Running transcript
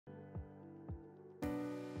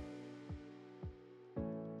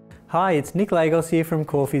Hi, it's Nick Lagos here from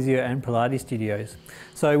Core Physio and Pilates Studios.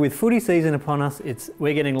 So with footy season upon us,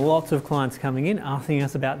 we're getting lots of clients coming in asking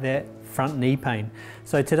us about their front knee pain.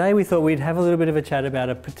 So today we thought we'd have a little bit of a chat about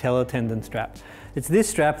a patella tendon strap. It's this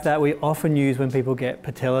strap that we often use when people get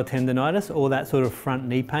patella tendonitis or that sort of front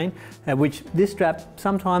knee pain, which this strap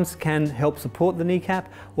sometimes can help support the kneecap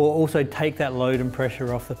or also take that load and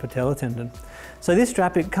pressure off the patella tendon. So this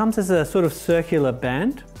strap, it comes as a sort of circular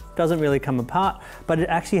band, doesn't really come apart, but it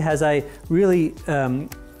actually has a really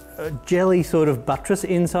jelly sort of buttress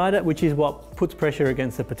inside it, which is what puts pressure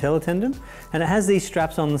against the patella tendon. And it has these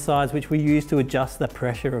straps on the sides which we use to adjust the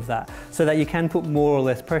pressure of that so that you can put more or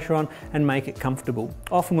less pressure on and make it comfortable.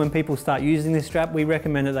 Often when people start using this strap, we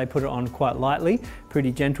recommend that they put it on quite lightly,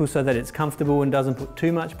 pretty gentle, so that it's comfortable and doesn't put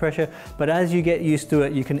too much pressure. But as you get used to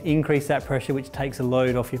it, you can increase that pressure, which takes a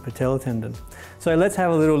load off your patella tendon. So let's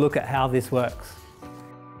have a little look at how this works.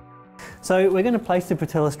 So we're going to place the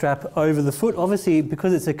patella strap over the foot. Obviously,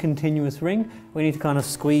 because it's a continuous ring, we need to kind of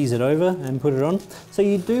squeeze it over and put it on. So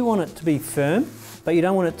you do want it to be firm, but you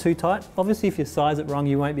don't want it too tight. Obviously, if you size it wrong,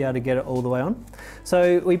 you won't be able to get it all the way on.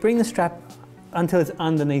 So we bring the strap until it's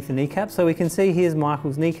underneath the kneecap. So we can see here's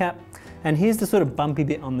Michael's kneecap, and here's the sort of bumpy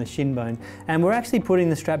bit on the shin bone. And we're actually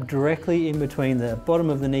putting the strap directly in between the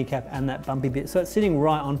bottom of the kneecap and that bumpy bit. So it's sitting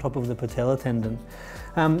right on top of the patella tendon.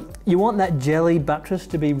 You want that jelly buttress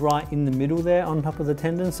to be right in the middle there on top of the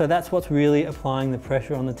tendon. So that's what's really applying the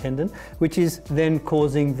pressure on the tendon, which is then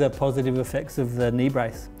causing the positive effects of the knee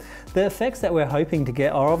brace. The effects that we're hoping to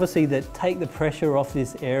get are obviously that take the pressure off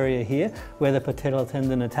this area here where the patella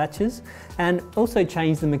tendon attaches, and also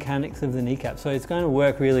change the mechanics of the kneecap. So it's going to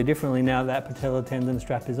work really differently now that patella tendon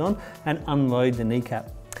strap is on, and unload the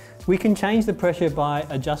kneecap. We can change the pressure by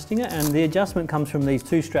adjusting it, and the adjustment comes from these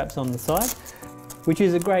two straps on the side, which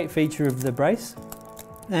is a great feature of the brace.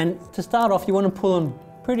 And to start off, you want to pull on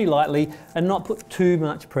pretty lightly and not put too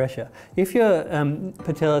much pressure. If your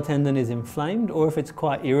patella tendon is inflamed or if it's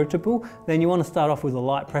quite irritable, then you want to start off with a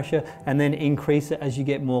light pressure and then increase it as you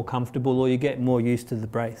get more comfortable or you get more used to the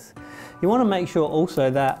brace. You want to make sure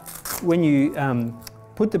also that when you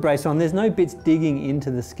put the brace on, there's no bits digging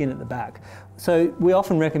into the skin at the back. So we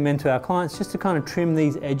often recommend to our clients just to kind of trim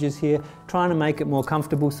these edges here, trying to make it more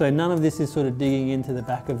comfortable so none of this is sort of digging into the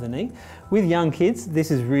back of the knee. With young kids,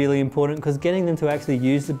 this is really important because getting them to actually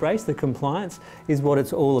use the brace, the compliance, is what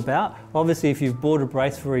it's all about. Obviously, if you've bought a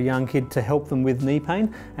brace for a young kid to help them with knee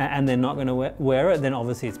pain and they're not going to wear it, then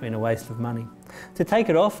obviously it's been a waste of money. To take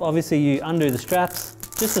it off, obviously you undo the straps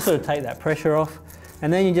just to sort of take that pressure off,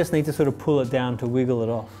 and then you just need to sort of pull it down to wiggle it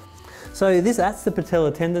off. So that's the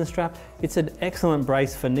patella tendon strap. It's an excellent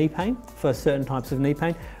brace for knee pain, for certain types of knee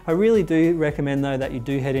pain. I really do recommend though that you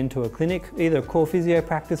do head into a clinic, either a core physio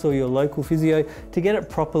practice or your local physio, to get it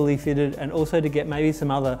properly fitted and also to get maybe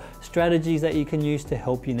some other strategies that you can use to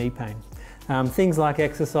help your knee pain. Things like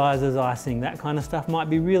exercises, icing, that kind of stuff might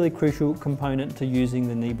be really crucial component to using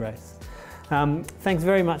the knee brace. Thanks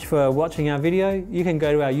very much for watching our video. You can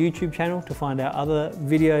go to our YouTube channel to find out other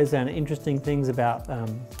videos and interesting things about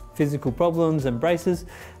physical problems and braces.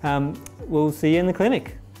 We'll see you in the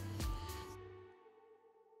clinic.